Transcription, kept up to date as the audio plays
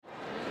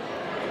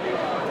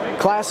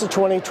Class of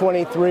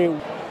 2023,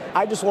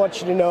 I just want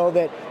you to know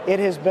that it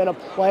has been a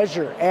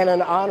pleasure and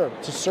an honor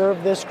to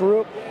serve this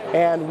group,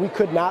 and we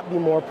could not be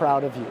more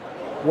proud of you.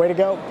 Way to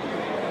go.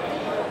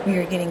 We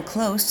are getting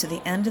close to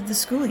the end of the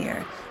school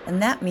year,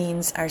 and that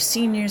means our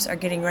seniors are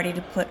getting ready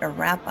to put a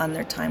wrap on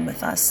their time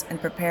with us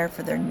and prepare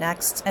for their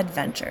next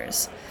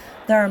adventures.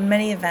 There are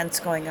many events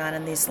going on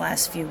in these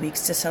last few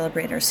weeks to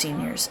celebrate our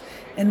seniors,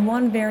 and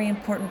one very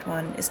important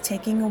one is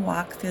taking a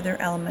walk through their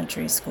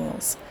elementary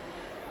schools.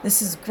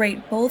 This is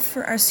great both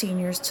for our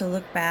seniors to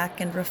look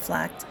back and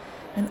reflect,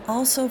 and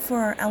also for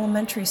our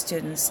elementary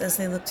students as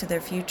they look to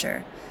their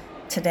future.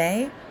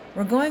 Today,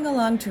 we're going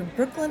along to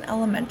Brooklyn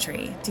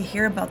Elementary to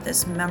hear about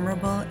this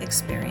memorable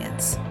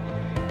experience.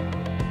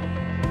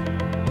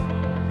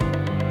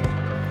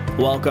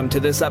 Welcome to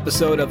this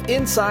episode of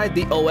Inside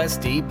the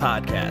OSD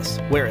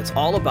podcast, where it's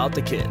all about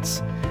the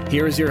kids.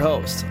 Here is your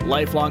host,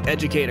 lifelong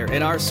educator,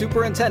 and our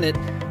superintendent,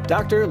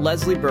 Dr.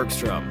 Leslie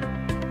Bergstrom.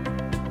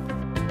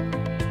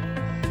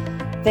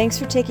 Thanks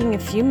for taking a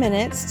few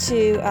minutes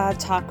to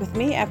talk with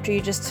me after you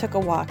just took a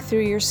walk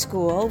through your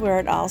school where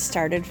it all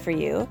started for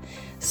you.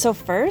 So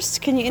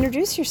first, can you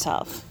introduce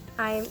yourself?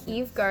 I'm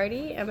Eve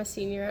Gardy. I'm a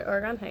senior at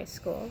Oregon High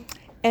School.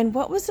 And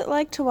what was it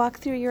like to walk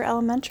through your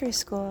elementary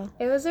school?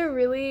 It was a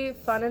really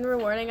fun and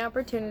rewarding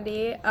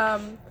opportunity. It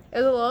was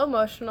a little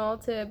emotional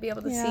to be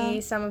able to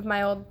see some of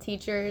my old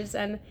teachers,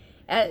 and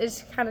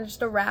it's kind of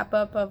just a wrap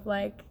up of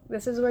like,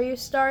 this is where you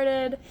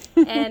started.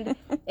 And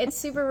it's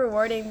super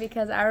rewarding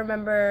because I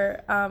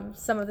remember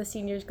some of the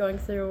seniors going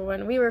through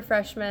when we were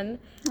freshmen.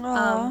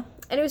 And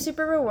it was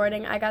super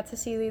rewarding. I got to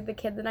see the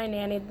kid that I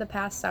nannied the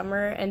past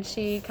summer, and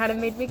she kind of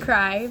made me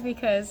cry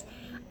because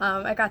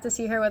I got to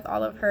see her with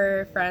all of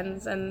her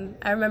friends, and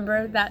I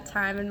remember that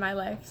time in my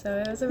life. So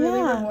it was a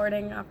really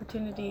rewarding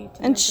opportunity.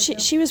 And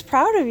she was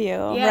proud of you,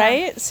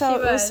 right?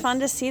 So it was fun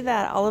to see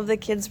that. All of the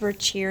kids were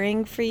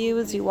cheering for you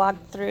as you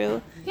walked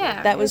through.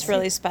 Yeah. That was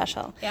really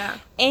special. Yeah.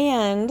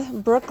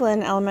 And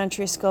Brooklyn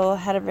Elementary School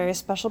had a very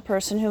special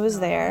person who was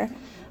there.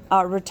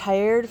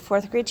 Retired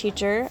fourth grade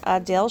teacher,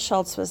 Dale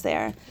Schultz was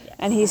there. Yes.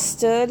 And he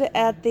stood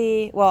at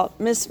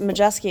Miss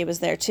Majeski was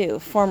there too,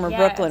 former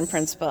Brooklyn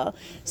principal.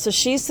 So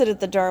she stood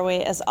at the doorway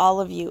as all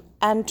of you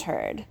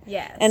entered.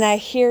 Yes. And I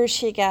hear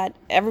she got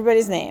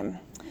everybody's name.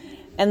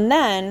 And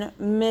then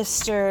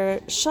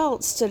Mr.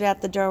 Schultz stood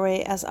at the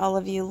doorway as all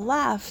of you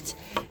left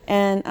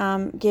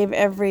and gave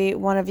every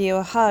one of you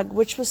a hug,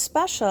 which was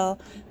special,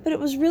 but it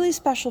was really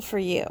special for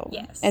you.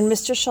 Yes. And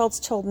Mr. Schultz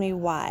told me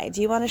why.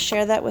 Do you want to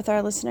share that with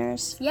our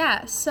listeners?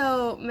 Yeah,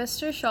 so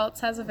Mr.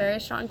 Schultz has a very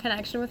strong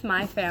connection with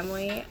my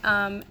family,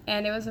 and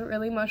it was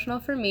really emotional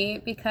for me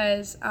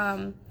because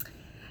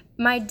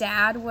my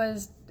dad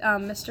was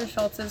Mr.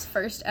 Schultz's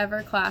first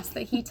ever class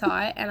that he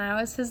taught, and I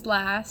was his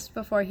last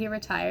before he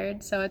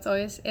retired, so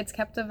it's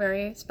kept a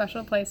very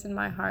special place in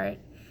my heart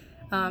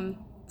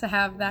to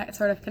have that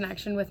sort of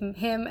connection with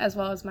him as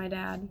well as my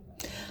dad.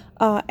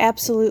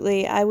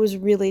 Absolutely. I was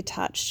really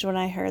touched when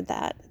I heard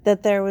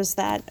that there was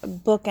that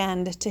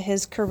bookend to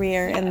his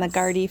career in the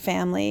Gardy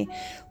family.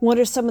 What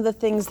are some of the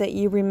things that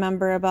you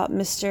remember about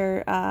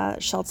Mr.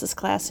 Schultz's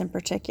class in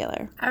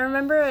particular? I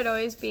remember it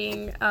always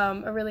being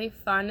a really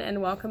fun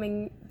and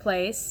welcoming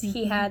place. Mm-hmm.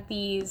 He had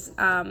these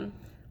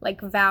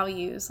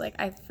values,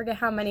 I forget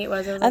how many it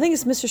was. I think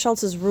it's Mr.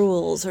 Schultz's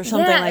rules or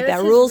something like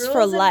that. Rules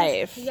for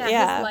life. His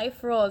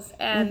life rules.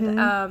 And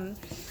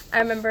I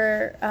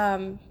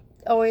remember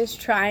always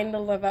trying to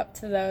live up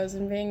to those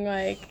and being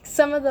like,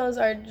 some of those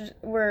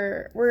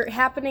were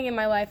happening in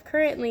my life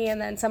currently, and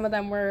then some of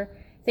them were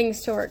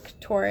things to work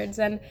towards.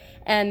 And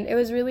it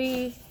was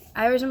really,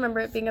 I always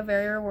remember it being a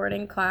very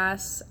rewarding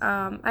class.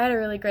 I had a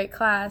really great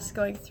class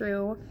going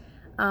through.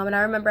 And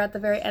I remember at the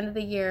very end of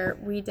the year,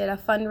 we did a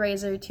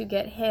fundraiser to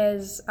get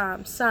his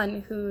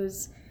son,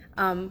 who's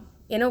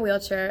in a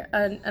wheelchair,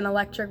 an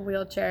electric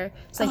wheelchair,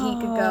 so he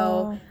could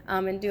go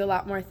and do a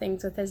lot more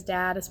things with his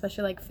dad,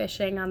 especially like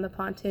fishing on the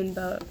pontoon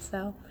boat.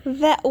 So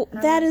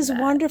that is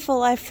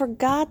wonderful. I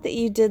forgot that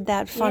you did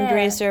that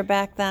fundraiser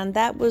back then.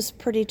 That was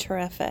pretty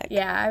terrific.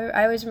 Yeah,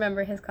 I always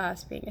remember his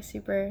class being a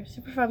super,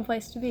 super fun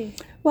place to be.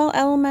 Well,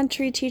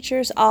 elementary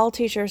teachers, all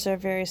teachers are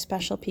very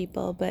special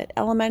people, but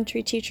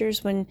elementary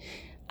teachers, when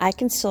I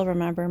can still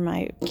remember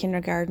my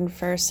kindergarten,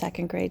 first,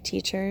 second grade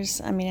teachers.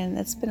 I mean, and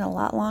it's been a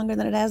lot longer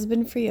than it has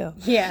been for you.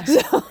 Yeah.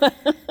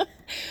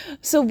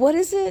 So what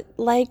does it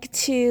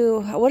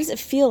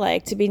feel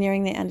like to be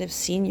nearing the end of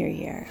senior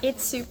year?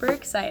 It's super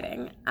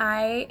exciting.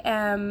 I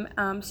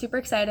am super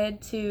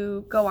excited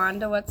to go on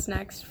to what's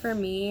next for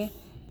me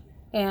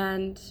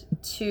and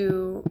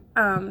to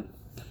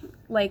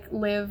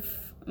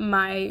live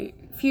my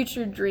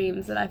future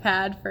dreams that I've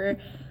had for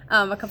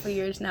a couple of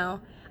years now.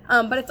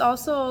 But it's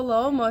also a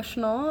little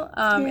emotional.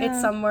 It's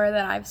somewhere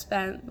that I've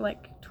spent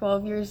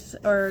 12 years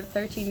or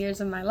 13 years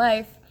of my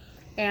life,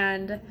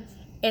 and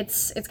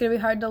it's going to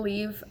be hard to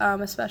leave,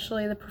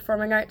 especially the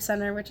Performing Arts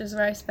Center, which is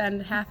where I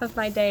spend half of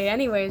my day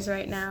anyways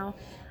right now.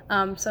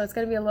 So it's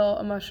going to be a little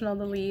emotional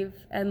to leave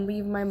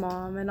my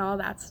mom and all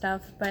that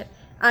stuff, but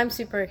I'm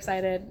super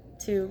excited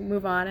to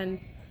move on and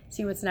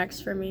see what's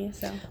next for me.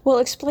 So, well,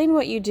 explain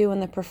what you do in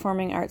the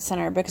Performing Arts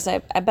Center, because I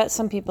bet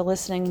some people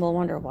listening will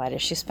wonder, why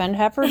does she spend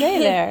half her day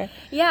there?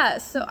 Yeah,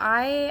 so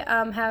I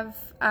have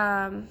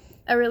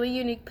a really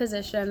unique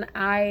position.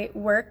 I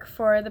work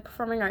for the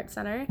Performing Arts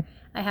Center.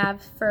 I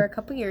have for a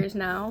couple years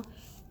now,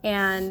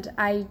 and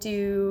I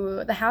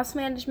do the house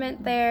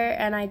management there,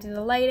 and I do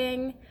the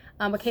lighting.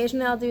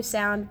 Occasionally I'll do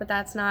sound, but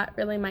that's not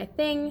really my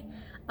thing.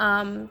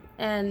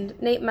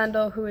 And Nate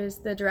Mendel, who is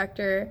the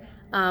director,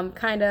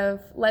 kind of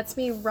lets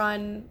me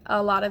run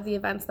a lot of the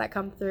events that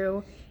come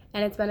through,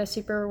 and it's been a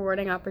super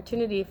rewarding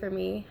opportunity for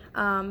me.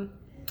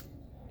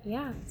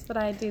 Yeah, that's what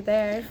I do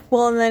there.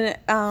 Well, and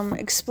then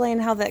explain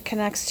how that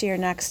connects to your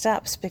next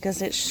steps,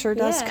 because it sure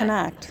does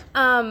connect.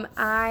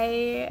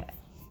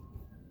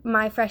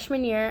 My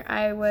freshman year,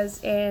 I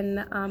was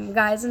in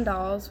Guys and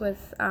Dolls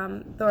with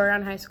the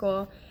Oregon High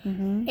School,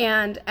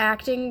 and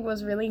acting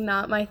was really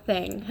not my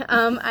thing.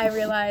 I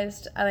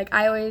realized,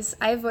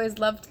 I've always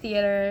loved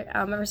theater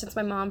ever since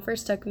my mom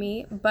first took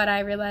me, but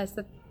I realized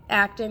that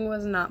acting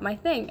was not my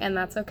thing, and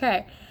that's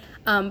okay.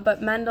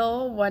 But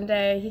Mendel, one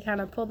day, he kind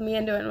of pulled me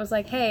into it and was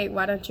like, hey,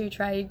 why don't you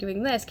try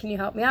doing this? Can you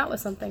help me out with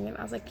something? And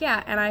I was like,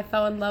 yeah. And I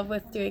fell in love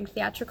with doing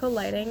theatrical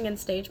lighting and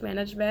stage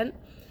management.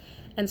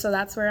 And so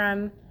that's where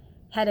I'm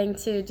heading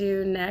to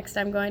do next.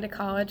 I'm going to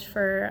college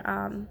for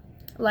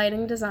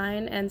lighting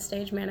design and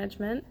stage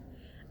management.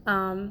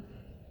 And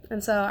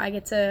so I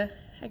get to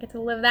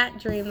live that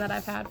dream that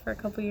I've had for a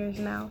couple years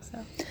now.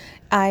 So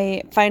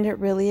I find it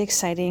really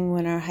exciting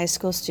when our high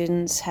school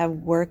students have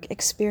work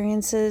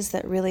experiences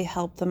that really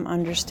help them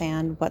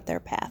understand what their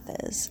path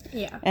is.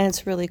 Yeah. And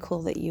it's really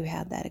cool that you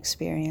had that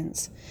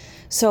experience.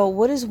 So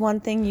what is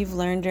one thing you've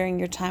learned during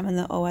your time in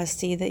the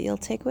OSD that you'll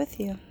take with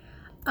you?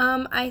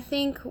 I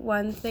think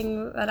one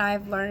thing that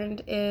I've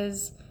learned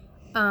is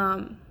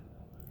to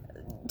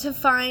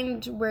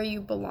find where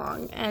you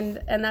belong.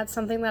 And that's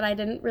something that I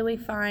didn't really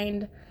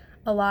find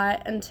a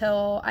lot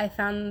until I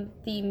found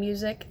the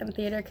music and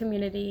theater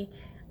community.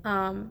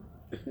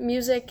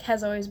 Music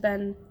has always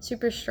been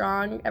super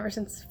strong ever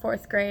since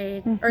 4th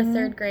grade or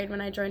 3rd grade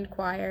when I joined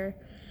choir.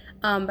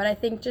 But I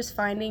think just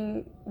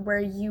finding where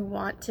you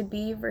want to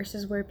be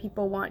versus where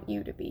people want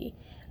you to be.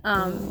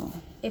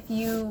 If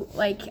you,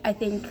 I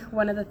think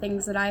one of the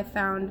things that I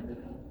found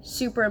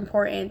super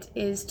important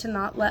is to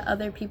not let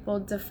other people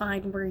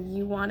define where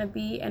you want to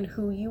be and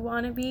who you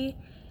want to be.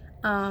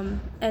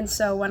 And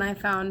so when I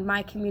found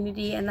my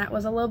community, and that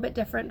was a little bit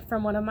different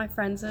from one of my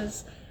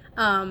friends's,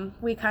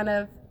 we kind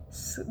of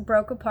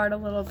broke apart a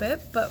little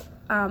bit, but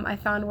I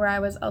found where I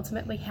was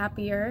ultimately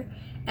happier.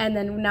 And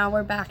then now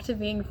we're back to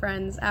being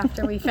friends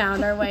after we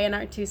found our way in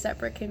our 2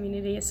 separate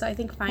communities. So I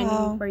think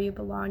finding where you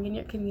belong in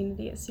your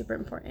community is super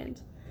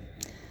important.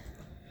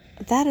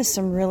 That is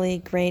some really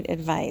great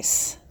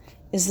advice.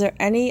 Is there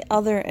any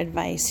other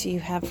advice you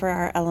have for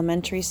our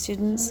elementary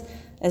students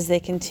as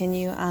they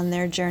continue on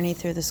their journey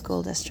through the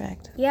school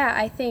district? Yeah,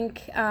 I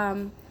think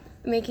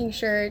making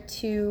sure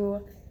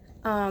to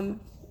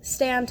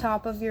stay on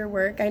top of your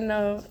work. I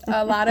know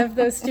a lot of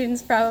those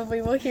students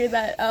probably will hear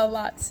that a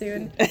lot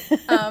soon.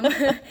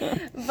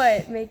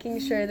 But making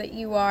sure that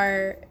you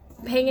are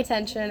paying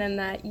attention and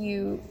that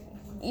you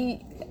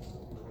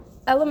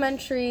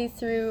elementary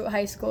through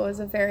high school is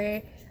a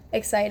very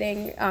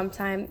exciting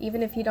time.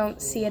 Even if you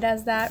don't see it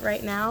as that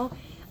right now,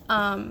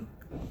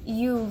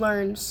 you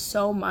learn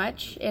so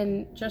much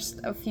in just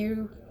a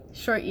few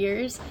short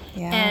years,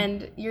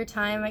 and your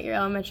time at your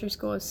elementary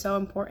school is so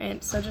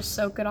important. So just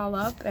soak it all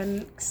up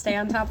and stay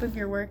on top of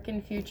your work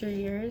in future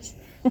years.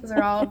 Those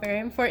are all very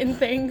important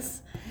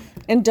things.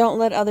 And don't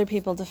let other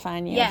people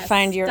define you. Yes,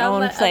 find your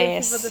own place. Don't let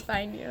other people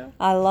define you.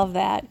 I love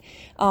that.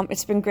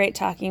 It's been great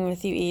talking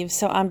with you, Eve.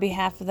 So on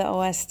behalf of the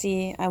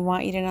OSD, I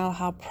want you to know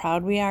how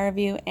proud we are of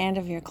you and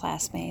of your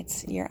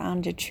classmates. You're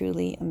on to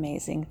truly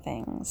amazing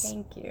things.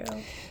 Thank you.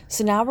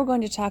 So now we're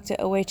going to talk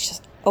to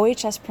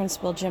OHS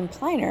Principal Jim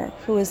Pliner,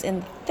 who is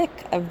in the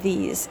thick of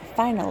these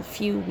final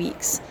few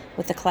weeks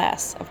with the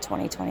class of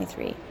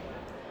 2023.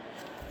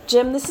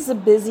 Jim, this is a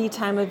busy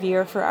time of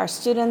year for our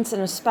students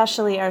and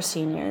especially our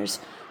seniors.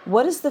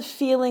 What is the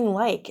feeling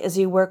like as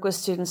you work with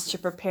students to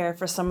prepare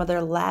for some of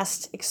their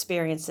last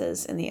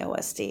experiences in the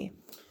OSD?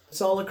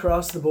 It's all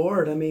across the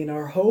board. I mean,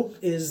 our hope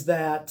is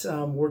that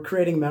we're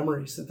creating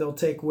memories that they'll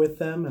take with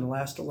them and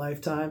last a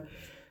lifetime,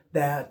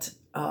 that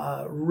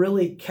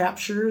really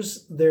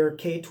captures their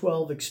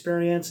K-12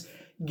 experience,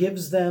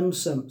 gives them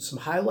some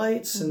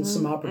highlights and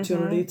some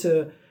opportunity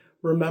to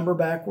remember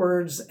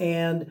backwards.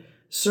 And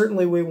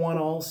certainly we want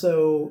to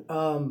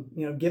also,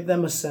 give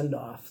them a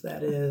send-off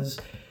that is,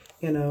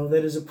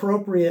 that is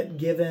appropriate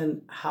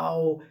given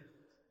how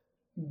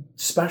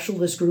special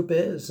this group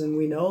is. And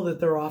we know that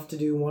they're off to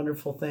do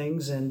wonderful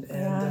things, and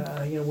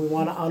we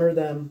want to honor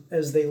them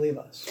as they leave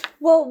us.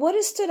 Well, what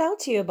has stood out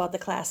to you about the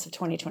class of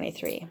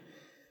 2023?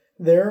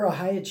 They're a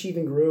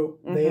high-achieving group.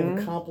 They have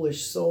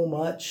accomplished so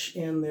much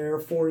in their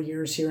 4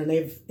 years here, and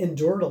they've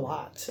endured a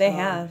lot. They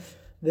have.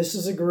 This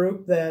is a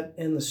group that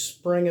in the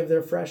spring of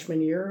their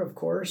freshman year, of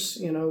course,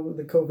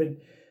 the COVID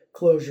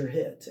closure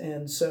hit.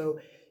 And so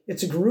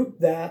it's a group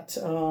that,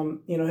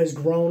 has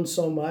grown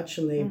so much,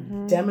 and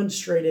they've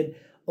demonstrated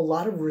a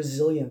lot of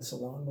resilience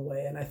along the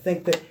way. And I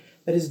think that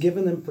has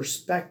given them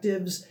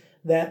perspectives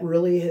that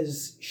really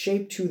has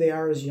shaped who they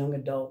are as young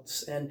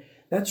adults. And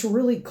that's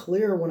really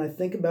clear when I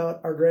think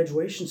about our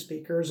graduation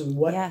speakers and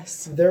what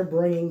they're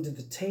bringing to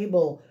the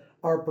table,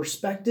 are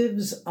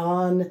perspectives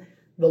on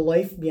the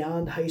life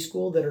beyond high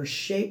school that are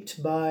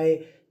shaped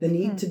by the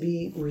need to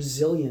be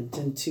resilient,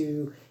 and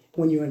to,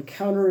 when you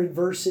encounter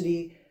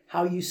adversity,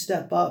 how you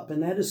step up.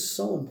 And that is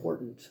so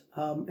important.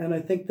 And I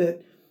think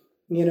that,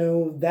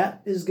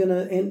 that is going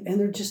to, and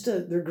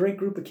they're a great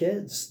group of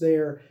kids.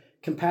 They're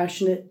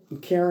compassionate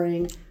and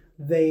caring.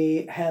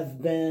 They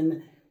have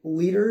been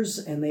leaders,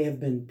 and they have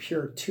been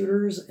peer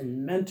tutors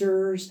and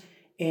mentors,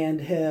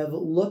 and have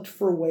looked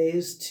for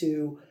ways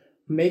to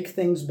make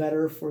things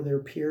better for their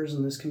peers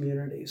in this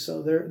community.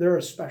 So they're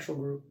a special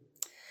group.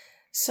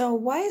 So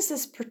why is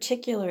this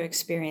particular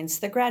experience,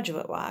 the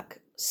Graduate Walk,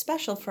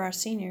 special for our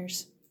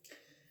seniors?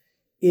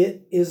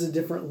 It is a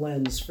different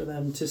lens for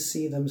them to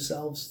see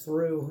themselves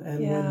through.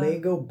 And when they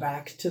go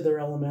back to their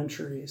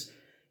elementaries,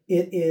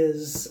 it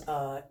is...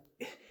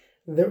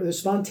 The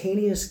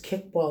spontaneous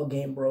kickball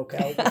game broke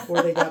out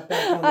before they got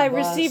back on the bus. I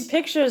received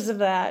pictures of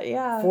that,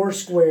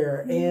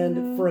 Foursquare.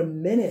 And for a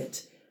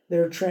minute,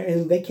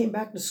 and they came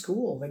back to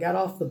school. They got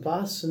off the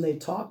bus and they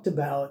talked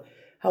about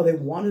how they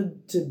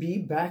wanted to be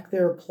back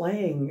there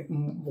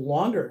playing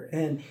longer.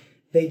 And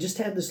they just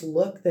had this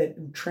look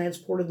that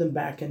transported them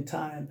back in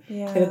time.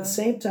 Yeah. And at the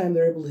same time,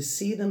 they're able to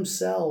see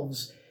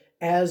themselves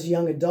as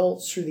young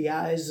adults through the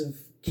eyes of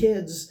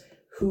kids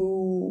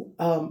who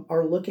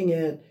are looking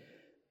at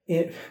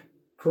it.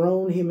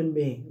 Grown human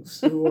beings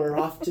who are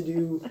off to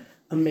do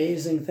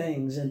amazing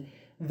things. And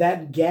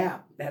that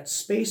gap, that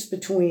space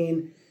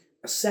between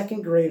a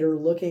second grader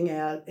looking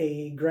at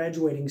a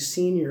graduating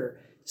senior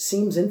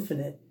seems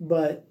infinite,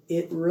 but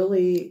it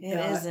really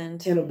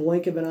isn't. In a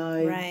blink of an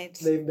eye,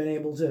 they've been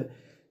able to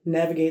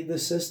navigate the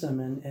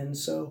system. And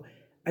so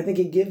I think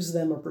it gives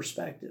them a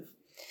perspective.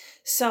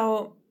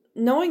 So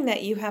knowing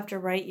that you have to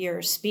write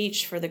your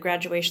speech for the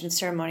graduation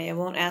ceremony, I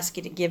won't ask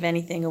you to give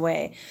anything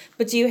away,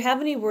 but do you have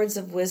any words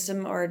of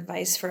wisdom or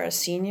advice for our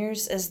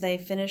seniors as they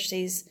finish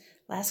these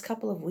last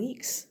couple of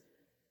weeks?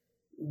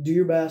 Do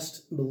your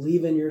best,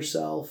 believe in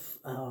yourself,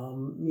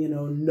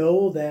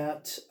 know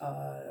that,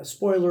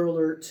 spoiler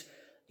alert,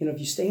 if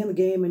you stay in the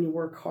game and you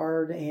work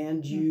hard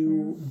and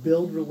you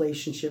build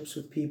relationships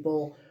with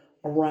people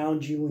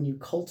around you and you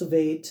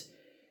cultivate,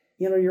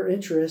 your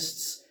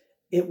interests,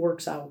 it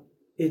works out.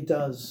 It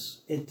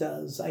does.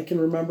 I can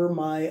remember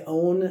my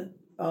own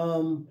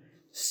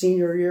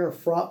senior year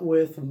fraught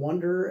with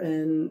wonder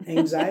and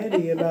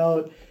anxiety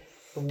about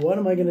what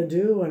am I going to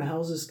do and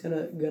how's this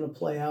going to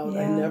play out.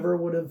 I never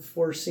would have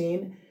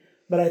foreseen.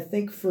 But I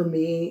think for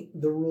me,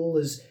 the rule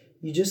is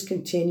you just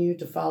continue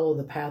to follow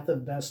the path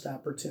of best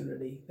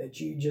opportunity, that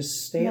you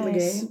just stay in the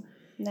game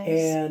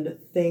and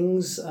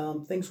things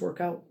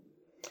work out.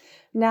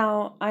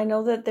 Now, I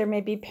know that there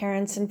may be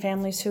parents and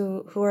families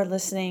who are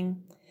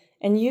listening,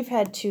 and you've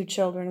had 2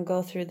 children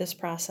go through this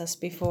process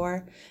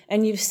before,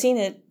 and you've seen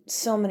it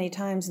so many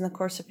times in the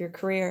course of your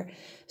career.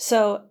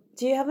 So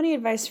do you have any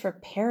advice for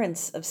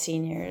parents of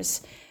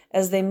seniors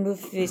as they move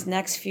through these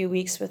next few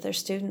weeks with their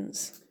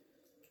students?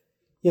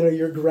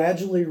 You're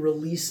gradually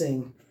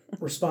releasing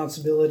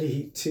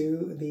responsibility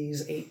to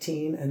these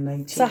 18 and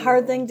 19. It's a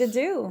hard thing to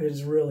do.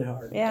 It's really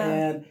hard. Yeah.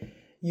 And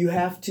you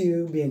have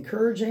to be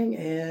encouraging,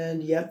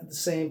 and yet at the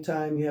same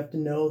time, you have to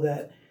know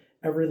that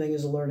everything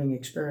is a learning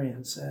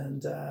experience,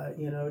 and to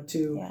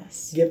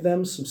give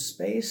them some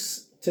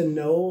space to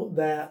know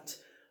that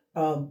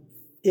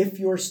if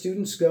your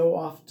students go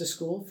off to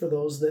school, for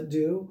those that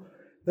do,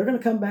 they're going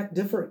to come back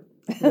different.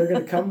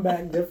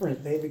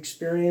 They've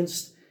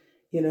experienced,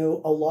 a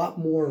lot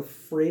more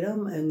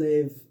freedom, and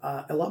they've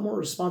a lot more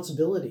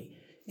responsibility,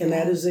 and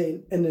that is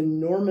an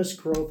enormous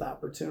growth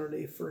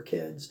opportunity for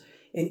kids.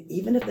 And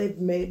even if they've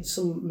made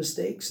some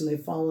mistakes and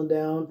they've fallen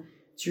down,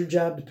 it's your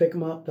job to pick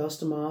them up, dust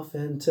them off,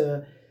 and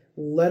to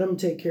let them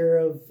take care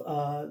of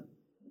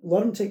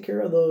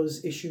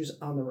those issues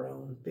on their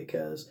own,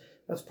 because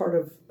that's part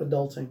of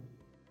adulting.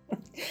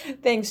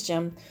 Thanks,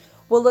 Jim.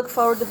 We'll look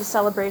forward to the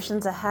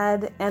celebrations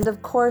ahead, and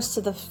of course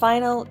to the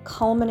final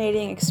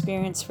culminating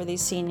experience for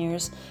these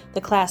seniors,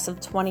 the class of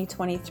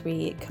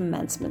 2023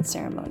 commencement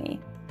ceremony.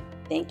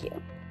 Thank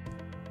you.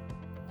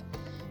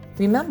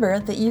 Remember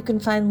that you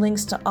can find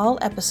links to all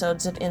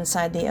episodes of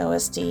Inside the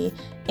OSD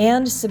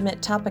and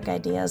submit topic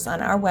ideas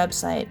on our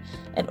website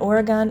at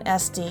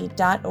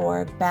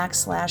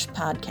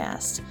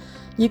oregonsd.org/podcast.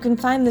 You can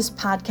find this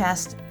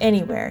podcast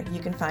anywhere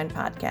you can find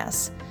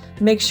podcasts.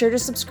 Make sure to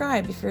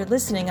subscribe if you're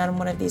listening on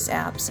one of these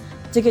apps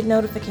to get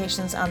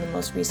notifications on the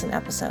most recent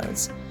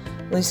episodes.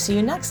 We'll see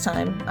you next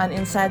time on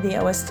Inside the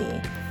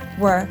OSD,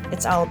 where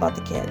it's all about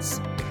the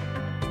kids.